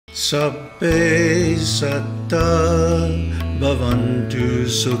Sabbe satta bhavantu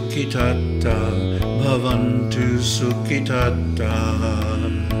sukhitatta bhavantu sukhitatta.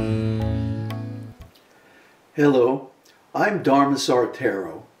 Hello, I'm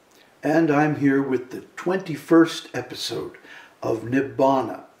Dharmasartaro, and I'm here with the 21st episode of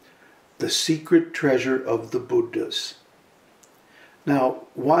Nibbāna, the secret treasure of the Buddhas. Now,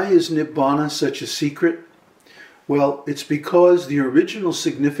 why is Nibbāna such a secret? Well, it's because the original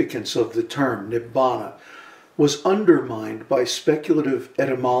significance of the term Nibbāna was undermined by speculative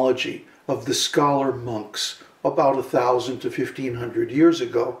etymology of the scholar monks about 1,000 to 1,500 years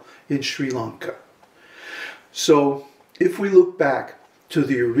ago in Sri Lanka. So, if we look back to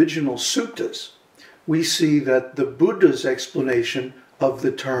the original suttas, we see that the Buddha's explanation of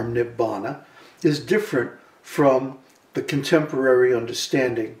the term Nibbāna is different from the contemporary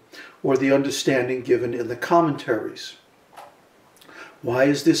understanding or the understanding given in the commentaries. Why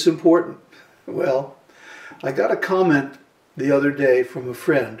is this important? Well, I got a comment the other day from a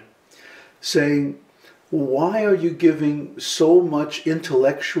friend saying, why are you giving so much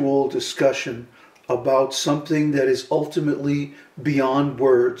intellectual discussion about something that is ultimately beyond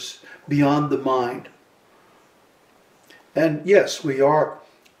words, beyond the mind? And yes, we are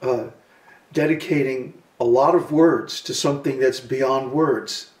dedicating a lot of words to something that's beyond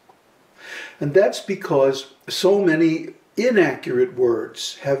words. And that's because so many inaccurate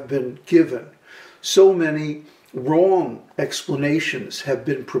words have been given. So many wrong explanations have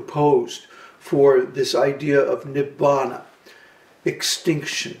been proposed for this idea of Nibbāna,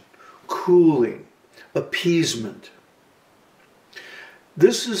 extinction, cooling, appeasement.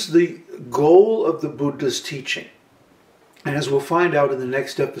 This is the goal of the Buddha's teaching. And as we'll find out in the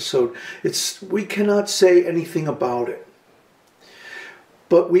next episode, we cannot say anything about it.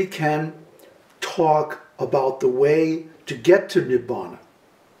 But we can talk about the way to get to Nibbāna.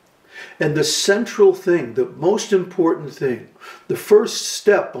 And the central thing, the most important thing, the first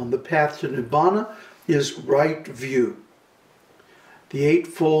step on the path to Nibbāna is right view. The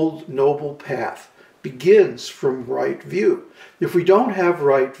Eightfold Noble Path begins from right view. If we don't have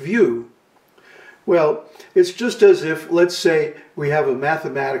right view, well, it's just as if, let's say, we have a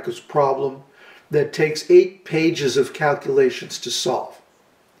mathematics problem that takes 8 pages of calculations to solve.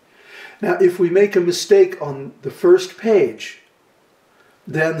 Now, if we make a mistake on the first page,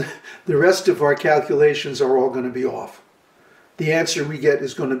 then the rest of our calculations are all going to be off. The answer we get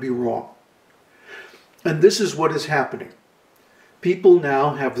is going to be wrong. And this is what is happening. People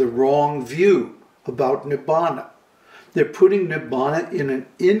now have the wrong view about Nibbāna. They're putting Nibbāna in an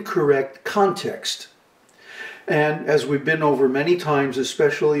incorrect context. And as we've been over many times,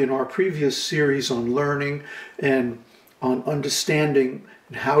 especially in our previous series on learning and on understanding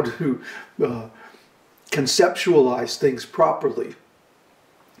and how to conceptualize things properly,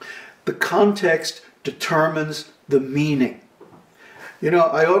 the context determines the meaning. You know,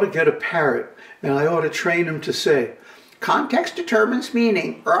 I ought to get a parrot and I ought to train him to say, context determines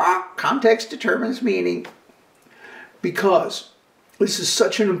meaning. Context determines meaning. Because this is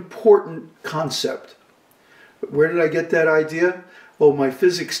such an important concept. Where did I get that idea? Oh, my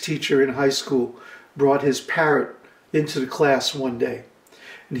physics teacher in high school brought his parrot into the class one day.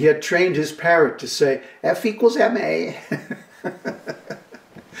 And he had trained his parrot to say, F equals ma.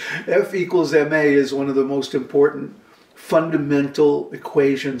 F equals ma is one of the most important fundamental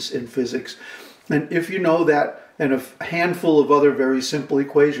equations in physics. And if you know that, and a handful of other very simple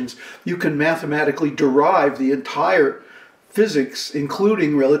equations, you can mathematically derive the entire physics,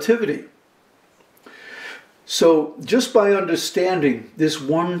 including relativity. So just by understanding this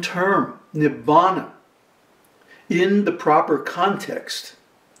one term, Nibbāna, in the proper context,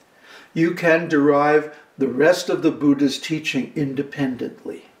 you can derive the rest of the Buddha's teaching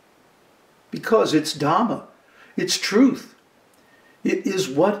independently. Because it's Dhamma, it's truth. It is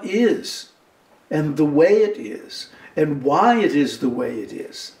what is, and the way it is, and why it is the way it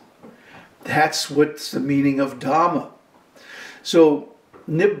is. That's what's the meaning of Dhamma. So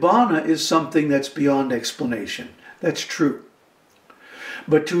Nibbāna is something that's beyond explanation. That's true.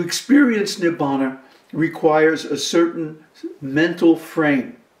 But to experience Nibbāna requires a certain mental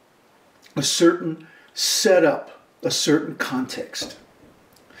frame, a certain setup, a certain context.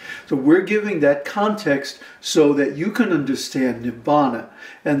 So we're giving that context so that you can understand Nibbāna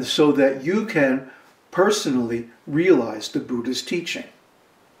and so that you can personally realize the Buddha's teaching.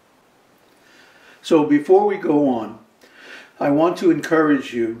 So before we go on, I want to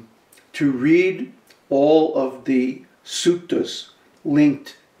encourage you to read all of the suttas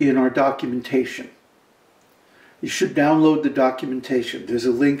linked in our documentation. You should download the documentation. There's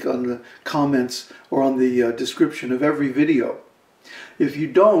a link on the comments or on the description of every video. If you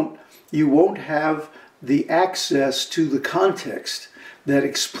don't, you won't have the access to the context that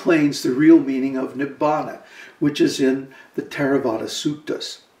explains the real meaning of Nibbāna, which is in the Theravada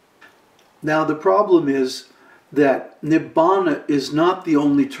Suttas. Now the problem is that Nibbāna is not the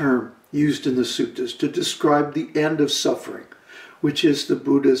only term used in the suttas to describe the end of suffering, which is the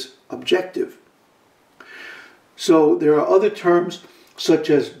Buddha's objective. So there are other terms such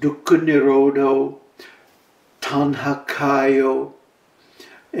as dukkhanirodho, taṇhakkhayo,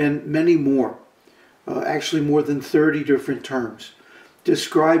 and many more, actually more than 30 different terms,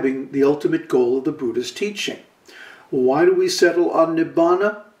 describing the ultimate goal of the Buddha's teaching. Why do we settle on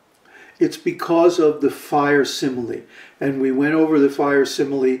Nibbāna? It's because of the fire simile. And we went over the fire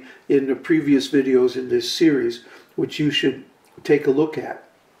simile in the previous videos in this series, which you should take a look at.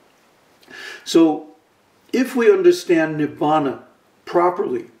 So, if we understand Nibbāna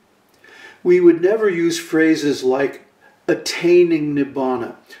properly, we would never use phrases like attaining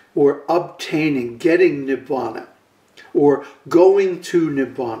Nibbāna, or obtaining, getting Nibbāna, or going to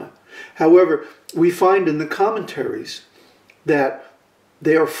Nibbāna. However, we find in the commentaries that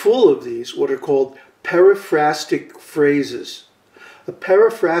they are full of these, what are called periphrastic phrases. A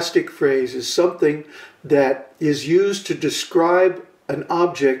periphrastic phrase is something that is used to describe an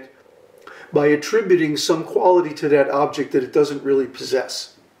object by attributing some quality to that object that it doesn't really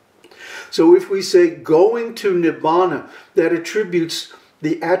possess. So if we say going to Nibbāna, that attributes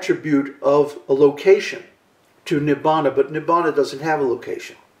the attribute of a location to Nibbāna, but Nibbāna doesn't have a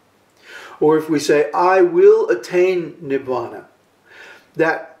location. Or if we say, I will attain Nibbāna,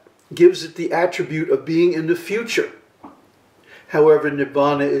 that gives it the attribute of being in the future. However,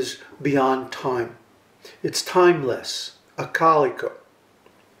 Nibbāna is beyond time. It's timeless, akaliko.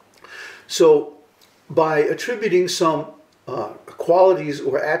 So, by attributing some qualities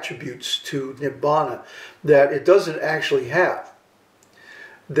or attributes to Nibbāna that it doesn't actually have,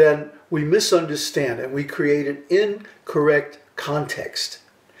 then we misunderstand and we create an incorrect context.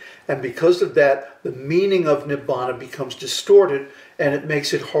 And because of that, the meaning of Nibbāna becomes distorted and it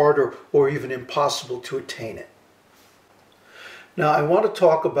makes it harder or even impossible to attain it. Now I want to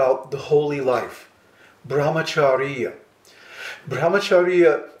talk about the holy life, brahmacariya.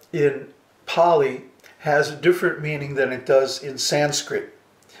 Brahmacariya in Pali has a different meaning than it does in Sanskrit.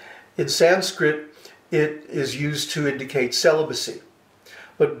 In Sanskrit, it is used to indicate celibacy.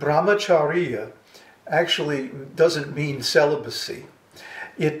 But brahmacariya actually doesn't mean celibacy.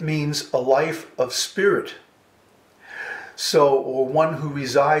 It means a life of spirit. So, or one who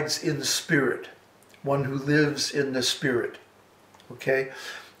resides in the spirit, one who lives in the spirit. Okay?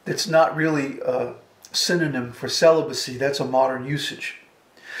 It's not really a synonym for celibacy, that's a modern usage.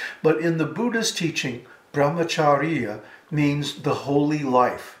 But in the Buddha's teaching, brahmacariya means the holy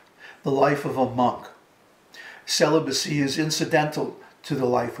life, the life of a monk. Celibacy is incidental to the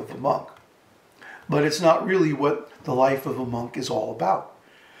life of a monk. But it's not really what the life of a monk is all about.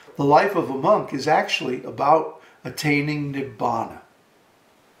 The life of a monk is actually about attaining Nibbāna.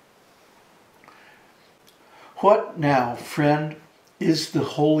 What now, friend, is the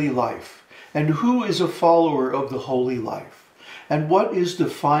holy life? And who is a follower of the holy life? And what is the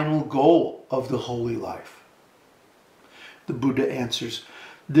final goal of the holy life? The Buddha answers,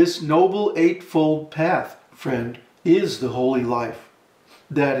 this noble eightfold path, friend, is the holy life.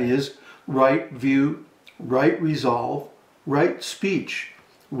 That is, right view, right resolve, right speech,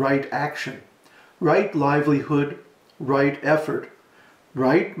 right action, right livelihood, right effort,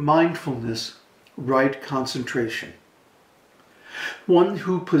 right mindfulness, right concentration. One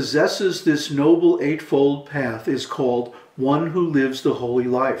who possesses this noble eightfold path is called one who lives the holy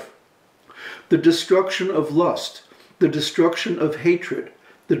life. The destruction of lust, the destruction of hatred,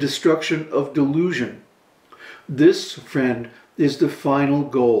 the destruction of delusion. This, friend, is the final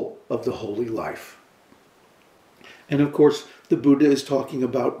goal of the holy life. And of course, the Buddha is talking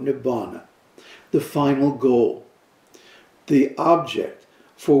about Nibbāna, the final goal, the object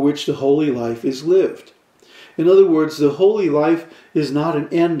for which the holy life is lived. In other words, the holy life is not an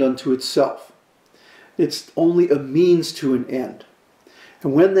end unto itself. It's only a means to an end.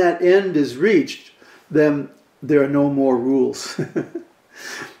 And when that end is reached, then there are no more rules.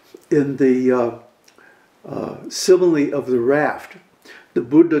 In the simile of the raft, the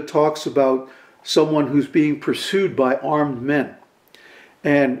Buddha talks about someone who's being pursued by armed men.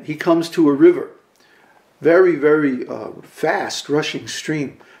 And he comes to a river, very, very fast, rushing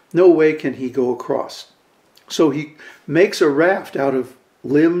stream. No way can he go across. So he makes a raft out of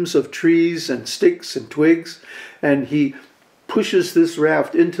limbs of trees and sticks and twigs, and he pushes this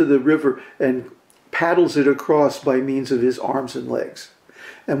raft into the river and paddles it across by means of his arms and legs.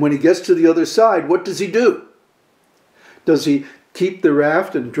 And when he gets to the other side, what does he do? Does he keep the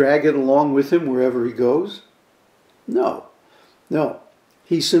raft and drag it along with him wherever he goes? No, no.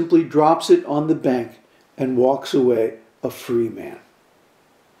 He simply drops it on the bank and walks away a free man.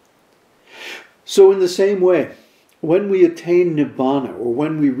 So in the same way, when we attain Nibbāna, or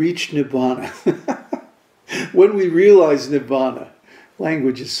when we reach Nibbāna, when we realize Nibbāna,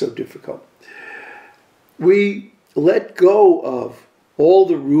 language is so difficult, we let go of all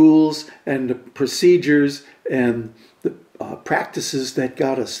the rules and the procedures and the practices that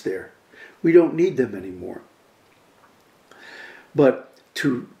got us there. We don't need them anymore. But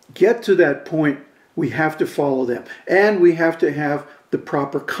to get to that point, we have to follow them. And we have to have the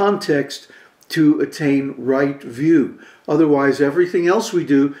proper context to attain right view. Otherwise, everything else we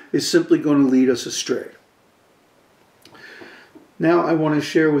do is simply going to lead us astray. Now I want to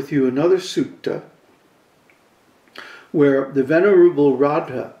share with you another sutta where the Venerable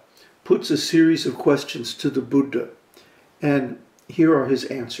Radha puts a series of questions to the Buddha, and here are his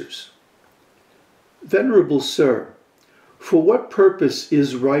answers. Venerable Sir, for what purpose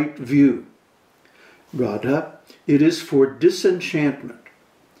is right view? Radha, it is for disenchantment.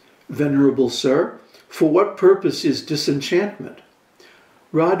 Venerable Sir, for what purpose is disenchantment?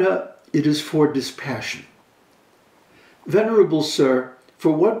 Radha, it is for dispassion. Venerable Sir,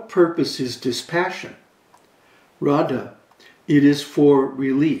 for what purpose is dispassion? Radha, it is for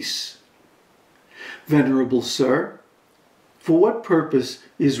release. Venerable Sir, for what purpose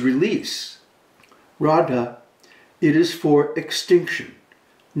is release? Radha, it is for extinction,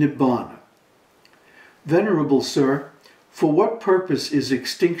 Nibbāna. Venerable Sir, for what purpose is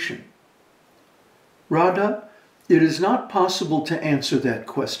extinction? Radha, it is not possible to answer that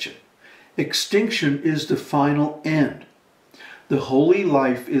question. Extinction is the final end. The holy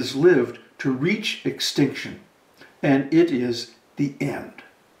life is lived to reach extinction, and it is the end.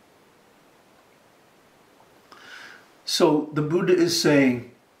 So the Buddha is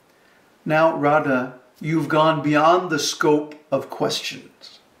saying, now Radha, you've gone beyond the scope of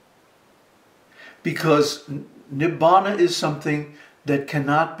questions. Because Nibbāna is something that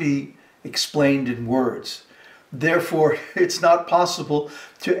cannot be explained in words. Therefore, it's not possible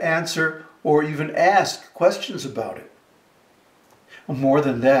to answer or even ask questions about it. More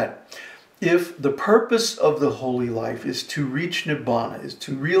than that, if the purpose of the holy life is to reach Nibbāna, is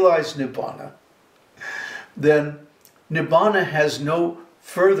to realize Nibbāna, then Nibbāna has no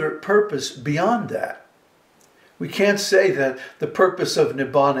further purpose beyond that. We can't say that the purpose of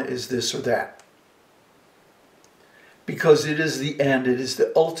Nibbāna is this or that. Because it is the end, it is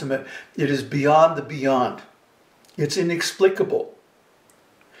the ultimate, it is beyond the beyond. It's inexplicable.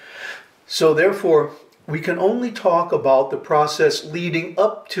 So therefore, we can only talk about the process leading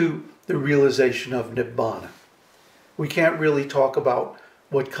up to the realization of Nibbāna. We can't really talk about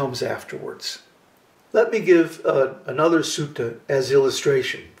what comes afterwards. Let me give another sutta as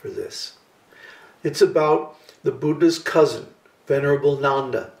illustration for this. It's about the Buddha's cousin, Venerable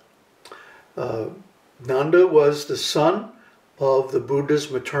Nanda. Nanda was the son of the Buddha's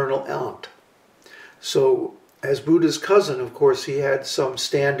maternal aunt. So, as Buddha's cousin, of course, he had some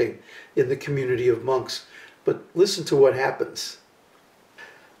standing in the community of monks. But listen to what happens.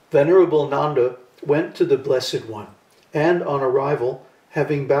 Venerable Nanda went to the Blessed One, and on arrival,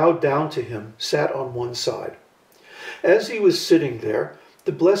 having bowed down to him, sat on one side. As he was sitting there,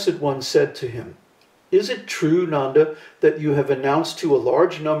 the Blessed One said to him, "Is it true, Nanda, that you have announced to a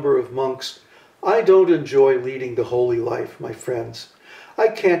large number of monks, 'I don't enjoy leading the holy life, my friends. I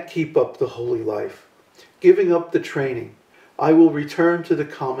can't keep up the holy life. Giving up the training, I will return to the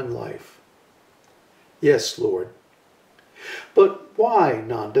common life.' 'Yes, Lord.' 'But why,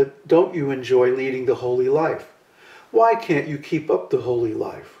 Nanda, don't you enjoy leading the holy life? Why can't you keep up the holy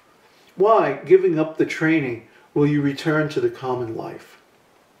life? Why, giving up the training, will you return to the common life?'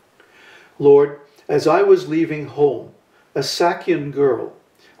 'Lord, as I was leaving home, a Sakyan girl,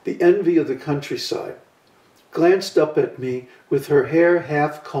 the envy of the countryside, glanced up at me with her hair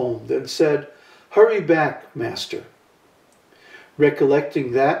half combed and said, "Hurry back, master."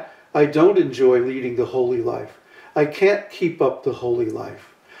 Recollecting that, I don't enjoy leading the holy life. I can't keep up the holy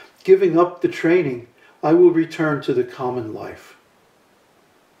life. Giving up the training, I will return to the common life."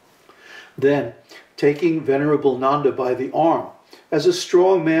 Then, taking Venerable Nanda by the arm, as a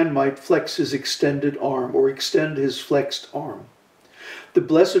strong man might flex his extended arm or extend his flexed arm, the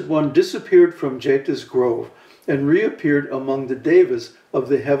Blessed One disappeared from Jeta's grove and reappeared among the devas of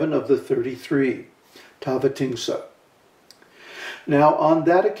the heaven of the 33, Tavatimsa. Now, on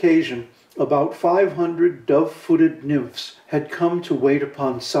that occasion, about 500 dove-footed nymphs had come to wait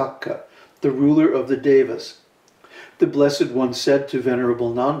upon Sakka, the ruler of the devas. The Blessed One said to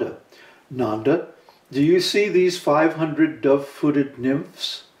Venerable Nanda, "Nanda, Do you see these 500 dove-footed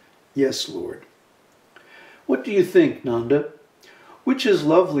nymphs? Yes, Lord. What do you think, Nanda? Which is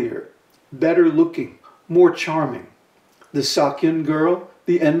lovelier, better looking, more charming? The Sakyan girl,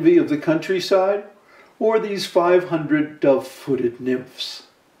 the envy of the countryside, or these 500 dove-footed nymphs?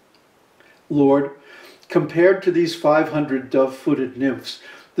 Lord, compared to these 500 dove-footed nymphs,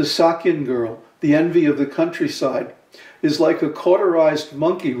 the Sakyan girl, the envy of the countryside, is like a cauterized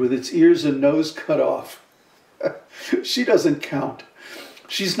monkey with its ears and nose cut off. She doesn't count.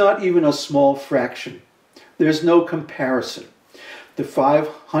 She's not even a small fraction. There's no comparison. The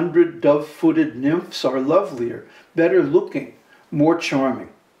 500 dove-footed nymphs are lovelier, better looking, more charming.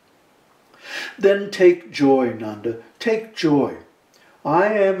 Then take joy, Nanda, take joy.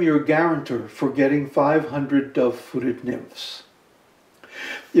 I am your guarantor for getting 500 dove-footed nymphs.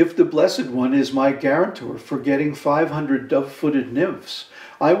 If the Blessed One is my guarantor for getting 500 dove-footed nymphs,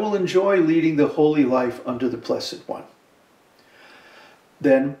 I will enjoy leading the holy life under the Blessed One.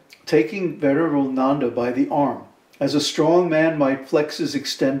 Then, taking Venerable Nanda by the arm, as a strong man might flex his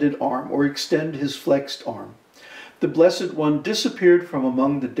extended arm or extend his flexed arm, the Blessed One disappeared from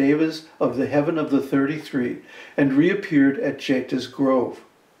among the devas of the heaven of the 33 and reappeared at Jeta's grove.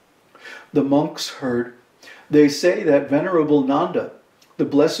 The monks heard. They say that Venerable Nanda, the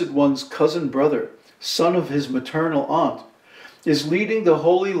Blessed One's cousin brother, son of his maternal aunt, is leading the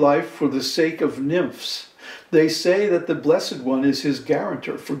holy life for the sake of nymphs. They say that the Blessed One is his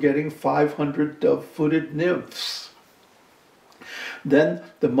guarantor for getting 500 dove-footed nymphs. Then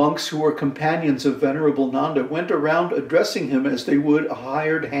the monks who were companions of Venerable Nanda went around addressing him as they would a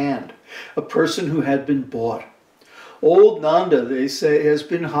hired hand, a person who had been bought. Old Nanda, they say, has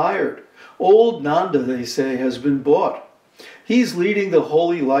been hired. Old Nanda, they say, has been bought. He's leading the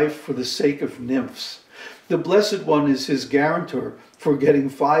holy life for the sake of nymphs. The Blessed One is his guarantor for getting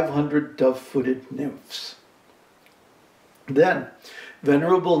 500 dove-footed nymphs. Then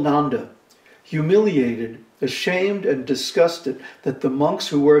Venerable Nanda, humiliated, ashamed and disgusted that the monks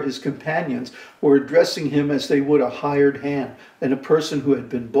who were his companions were addressing him as they would a hired hand and a person who had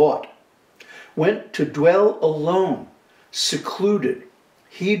been bought, went to dwell alone, secluded,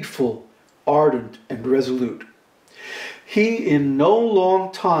 heedful, ardent, and resolute. He in no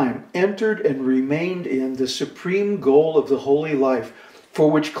long time entered and remained in the supreme goal of the holy life, for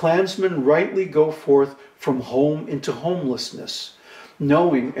which clansmen rightly go forth from home into homelessness,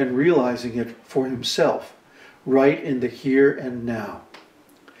 knowing and realizing it for himself, right in the here and now.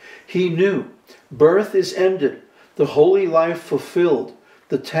 He knew birth is ended, the holy life fulfilled,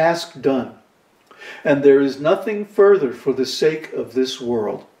 the task done, and there is nothing further for the sake of this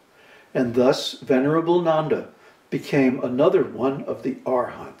world. And thus Venerable Nanda became another one of the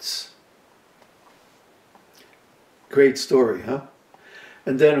Arhats. Great story, huh?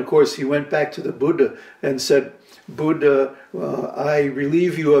 And then, of course, he went back to the Buddha and said, Buddha, I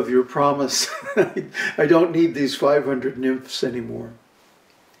relieve you of your promise. I don't need these 500 nymphs anymore.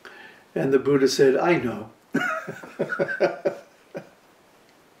 And the Buddha said, I know.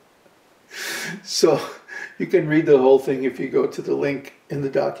 So you can read the whole thing if you go to the link in the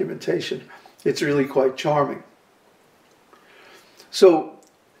documentation. It's really quite charming. So,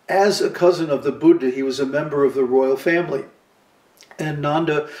 as a cousin of the Buddha, he was a member of the royal family. And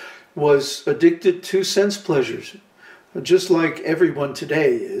Nanda was addicted to sense pleasures, just like everyone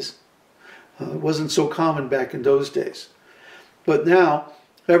today is. It wasn't so common back in those days. But now,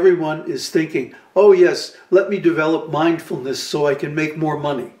 everyone is thinking, oh yes, let me develop mindfulness so I can make more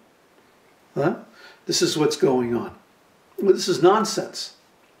money. Huh? This is what's going on. Well, this is nonsense.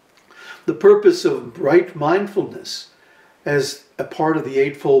 The purpose of right mindfulness as a part of the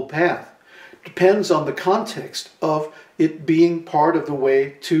Eightfold Path depends on the context of it being part of the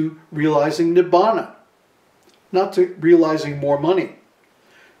way to realizing Nibbāna, not to realizing more money.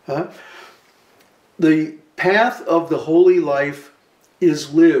 The path of the holy life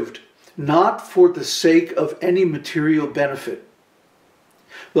is lived not for the sake of any material benefit,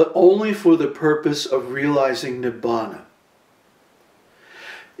 but only for the purpose of realizing Nibbāna.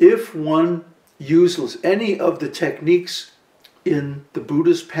 If one uses any of the techniques in the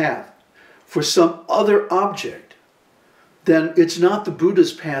Buddha's path for some other object, then it's not the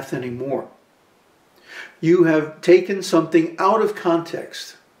Buddha's path anymore. You have taken something out of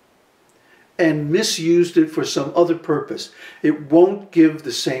context and misused it for some other purpose. It won't give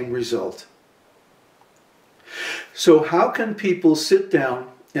the same result. So how can people sit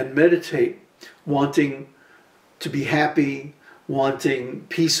down and meditate wanting to be happy, wanting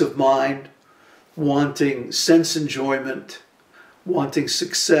peace of mind, wanting sense enjoyment, wanting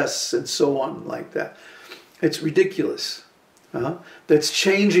success, and so on like that? It's ridiculous. that's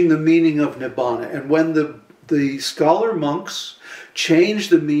changing the meaning of Nibbāna. And when the scholar monks changed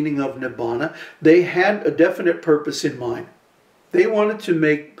the meaning of Nibbāna, they had a definite purpose in mind. They wanted to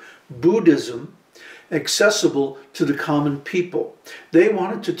make Buddhism accessible to the common people. They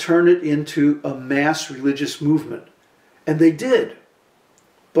wanted to turn it into a mass religious movement. And they did.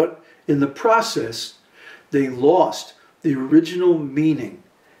 But in the process, they lost the original meaning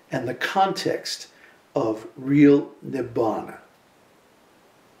and the context of real Nibbāna.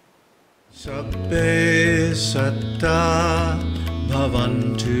 Sabbe satta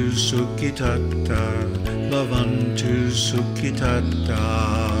bhavantu sukhitatta bhavantu sukhitatta.